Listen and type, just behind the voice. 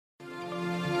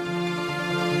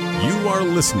You are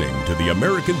listening to the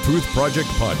American Truth Project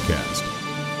podcast.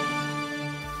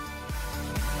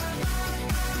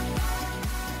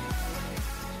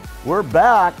 We're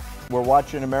back. We're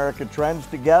watching America Trends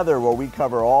together, where we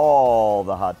cover all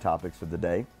the hot topics of the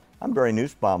day. I'm Barry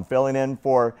Nussbaum, filling in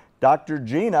for Dr.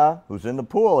 Gina, who's in the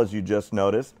pool, as you just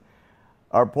noticed.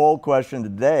 Our poll question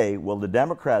today: will the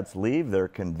Democrats leave their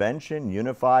convention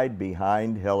unified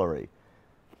behind Hillary?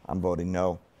 I'm voting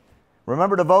no.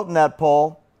 Remember to vote in that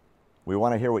poll. We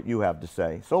want to hear what you have to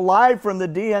say. So live from the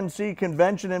DNC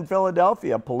convention in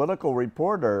Philadelphia, political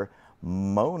reporter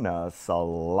Mona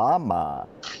Salama.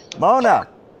 Mona,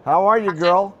 how are you,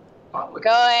 girl?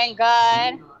 Going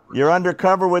good. You're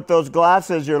undercover with those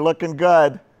glasses. You're looking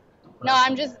good. No,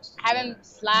 I'm just haven't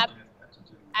slept,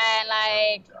 and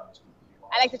I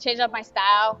like to change up my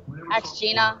style. Ask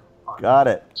Gina. Got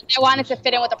it. I wanted to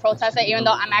fit in with the protester, even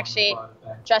though I'm actually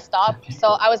dressed up. So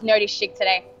I was nerdy chic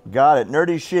today. Got it.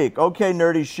 Nerdy chic. Okay,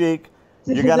 nerdy chic.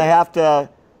 You're going to have to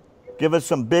give us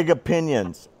some big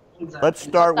opinions. Let's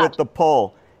start with the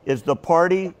poll. Is the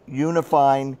party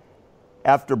unifying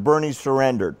after Bernie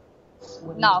surrendered?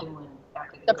 No.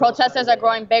 The protesters are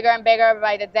growing bigger and bigger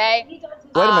by the day.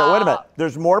 Wait a minute.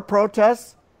 There's more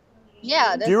protests?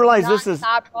 Yeah. Do you realize this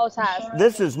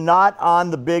is not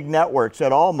on the big networks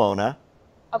at all, Mona?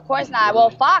 Of course not. Well,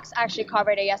 Fox actually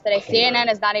covered it yesterday.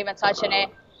 CNN is not even touching it.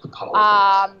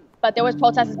 But there was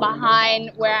protesters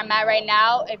behind where I'm at right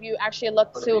now. If you actually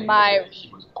look to my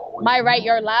right,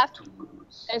 your left,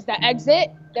 there's the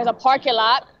exit. There's a parking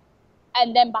lot.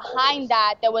 And then behind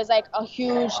that, there was like a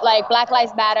huge Black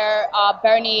Lives Matter,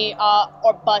 Bernie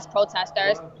or bust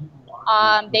protesters.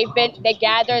 They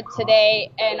gathered today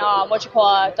in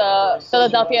the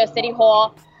Philadelphia City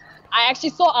Hall. I actually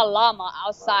saw a llama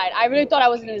outside. I really thought I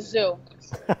was in a zoo.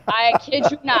 I kid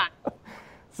you not.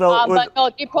 So, but no,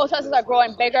 the protesters are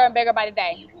growing bigger and bigger by the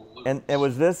day. And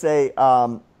was this a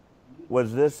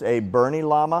Bernie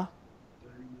llama?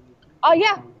 Oh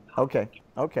yeah. Okay.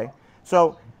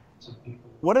 So,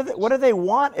 what do they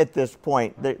want at this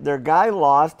point? Their guy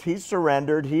lost. He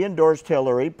surrendered. He endorsed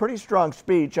Hillary. Pretty strong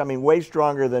speech. I mean, way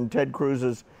stronger than Ted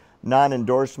Cruz's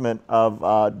non-endorsement of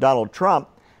Donald Trump.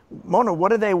 Mona,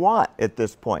 what do they want at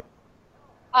this point?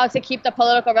 To keep the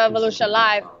political revolution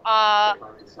alive.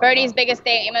 Bernie's biggest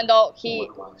thing, even though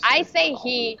I say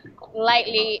he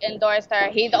lightly endorsed her.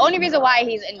 The only reason why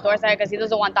he's endorsed her because he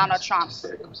doesn't want Donald Trump.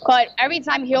 But every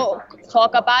time he'll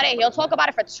talk about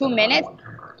it for 2 minutes.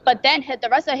 But then the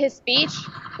rest of his speech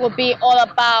will be all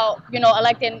about,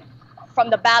 electing from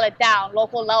the ballot down,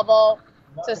 local level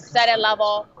to Senate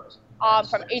level,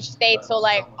 from each state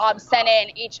to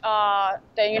Senate and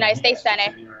the United States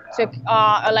Senate to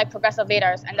elect progressive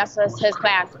leaders, and that's his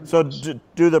plan. So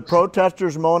do the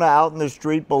protesters, Mona, out in the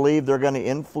street believe they're going to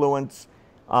influence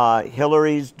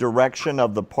Hillary's direction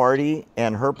of the party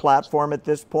and her platform at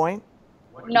this point?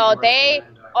 No, they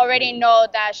already know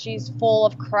that she's full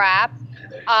of crap.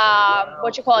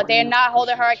 They're not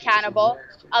holding her accountable.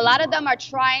 A lot of them are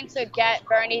trying to get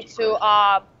Bernie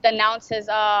to denounce his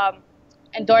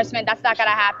endorsement. That's not going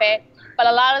to happen. But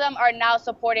a lot of them are now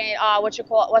supporting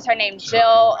what's her name?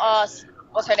 Jill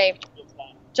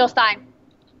Stein.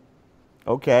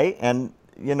 Okay, and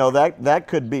that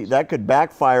could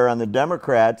backfire on the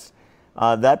Democrats.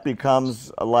 That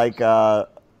becomes like a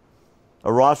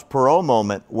Ross Perot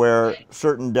moment where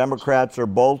certain Democrats are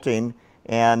bolting,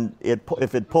 and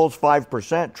if it pulls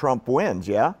 5%, Trump wins.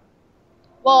 Yeah.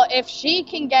 Well, if she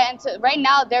can get into right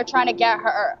now, they're trying to get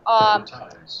her.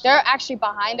 They're actually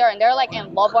behind her, and they're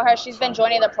in love with her. She's been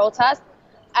joining the protest,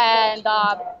 and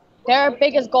their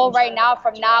biggest goal right now,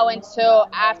 from now until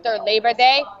after Labor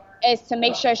Day, is to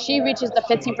make sure she reaches the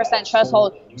 15%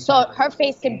 threshold, so her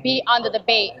face can be on the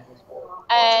debate,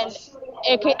 and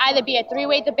it could either be a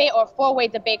 3-way debate or a 4-way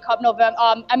debate come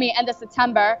end of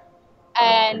September.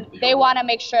 And they want to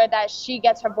make sure that she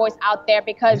gets her voice out there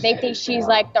because they think she's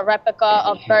like the replica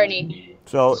of Bernie.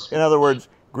 So, in other words,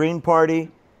 Green Party,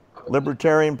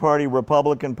 Libertarian Party,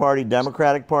 Republican Party,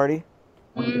 Democratic Party?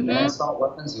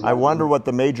 Mm-hmm. I wonder what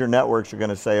the major networks are going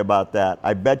to say about that.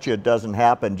 I bet you it doesn't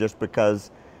happen just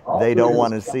because they don't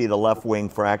want to see the left-wing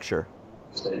fracture.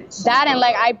 That and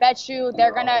I bet you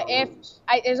they're going to,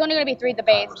 there's only going to be 3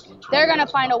 debates, they're going to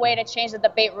find a way to change the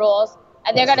debate rules.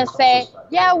 And they're going to say,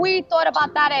 yeah, we thought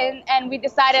about that and we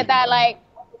decided that it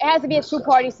has to be a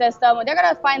 2-party system. They're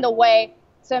going to find a way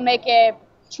to make it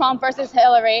Trump versus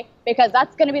Hillary because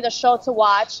that's going to be the show to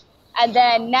watch. And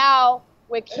then now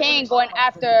with King going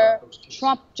after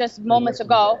Trump just moments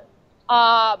ago,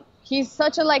 he's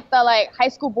such a the high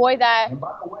school boy that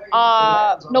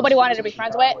nobody wanted to be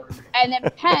friends with. And then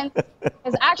Pence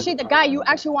is actually the guy you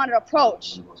actually wanted to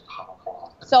approach.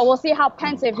 So we'll see how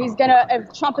Pence, if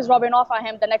Trump is rubbing off on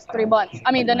him the next 3 months.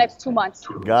 I mean, the next 2 months.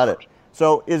 Got it.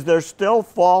 So is there still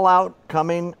fallout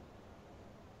coming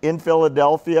in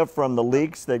Philadelphia from the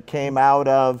leaks that came out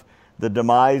of the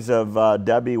demise of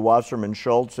Debbie Wasserman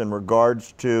Schultz in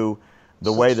regards to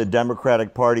the way the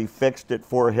Democratic Party fixed it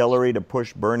for Hillary to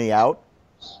push Bernie out?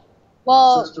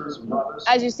 Well,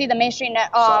 as you see, the mainstream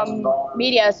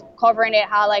media is covering it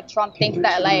how Trump thinks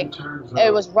that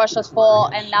it was Russia's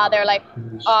fault, and now they're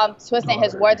twisting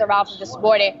his words around for this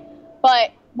morning.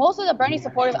 But most of the Bernie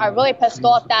supporters are really pissed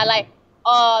off that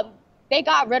they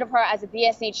got rid of her as a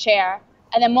DNC chair,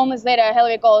 and then moments later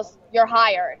Hillary goes, "You're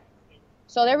hired."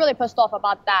 So they're really pissed off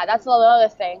about that. That's another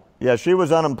thing. Yeah, she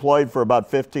was unemployed for about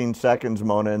 15 seconds,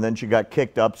 Mona, and then she got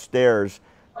kicked upstairs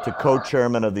to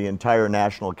co-chairman of the entire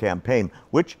national campaign,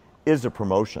 which is a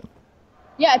promotion.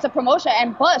 Yeah, it's a promotion,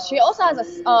 and plus she also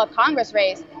has a Congress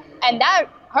race, and that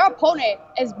her opponent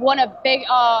is one of big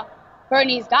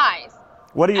Bernie's guys.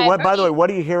 By the way, what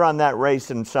do you hear on that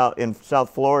race in South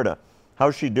Florida?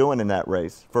 How's she doing in that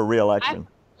race for re-election?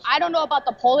 I don't know about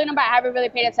the polling number. I haven't really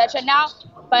paid attention now,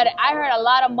 but I heard a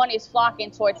lot of money is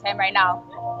flocking towards him right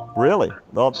now. Really?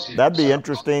 Well, that'd be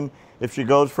interesting if she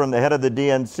goes from the head of the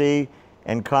DNC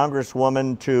and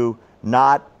Congresswoman to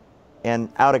not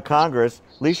and out of Congress.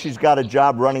 At least she's got a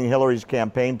job running Hillary's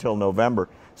campaign till November.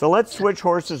 So let's switch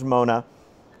horses, Mona.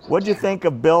 What'd you think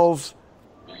of Bill's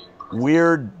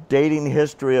weird dating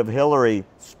history of Hillary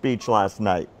speech last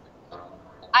night?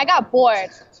 I got bored.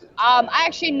 I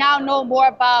actually now know more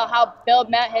about how Bill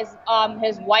met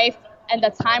his wife and the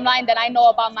timeline than I know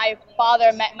about my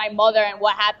father met my mother and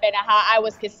what happened and how I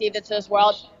was conceived into this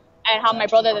world and how my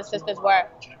brothers and sisters were.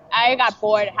 I got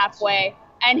bored halfway.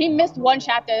 And he missed one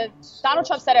chapter. Donald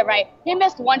Trump said it right. He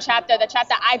missed one chapter, the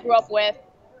chapter I grew up with,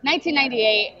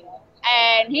 1998.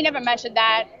 And he never mentioned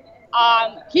that.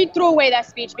 He threw away that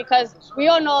speech because we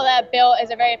all know that Bill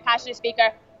is a very passionate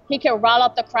speaker. He can rile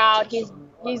up the crowd. He's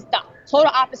the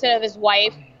total opposite of his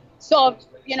wife. So,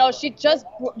 she just,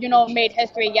 made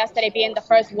history yesterday being the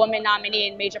first woman nominee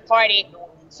in major party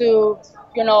to,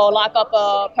 lock up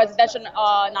a presidential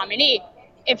nominee.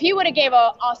 If he would have gave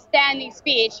a standing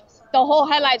speech, the whole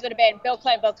headlines would have been Bill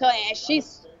Clinton, and she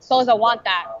so doesn't want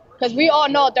that. Because we all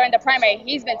know during the primary,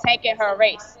 he's been taking her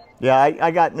race. Yeah,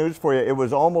 I got news for you. It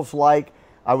was almost like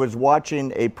I was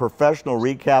watching a professional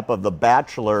recap of The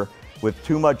Bachelor with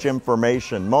too much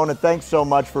information. Mona, thanks so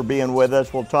much for being with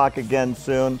us. We'll talk again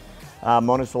soon.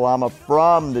 Mona Salama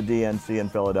from the DNC in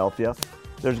Philadelphia.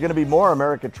 There's going to be more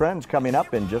America Trends coming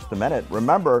up in just a minute.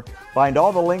 Remember, find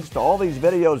all the links to all these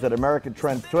videos at America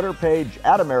Trends Twitter page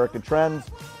at America Trends,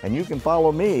 and you can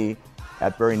follow me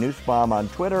at Barry Nussbaum on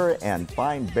Twitter and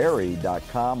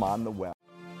findbarry.com on the web.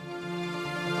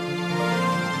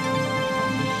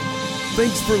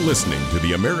 Thanks for listening to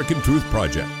the American Truth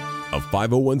Project, a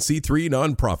 501c3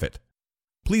 nonprofit.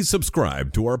 Please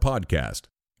subscribe to our podcast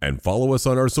and follow us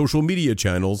on our social media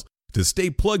channels to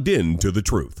stay plugged in to the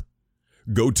truth.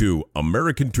 Go to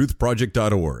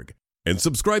americantruthproject.org and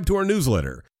subscribe to our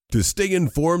newsletter to stay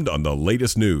informed on the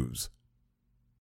latest news.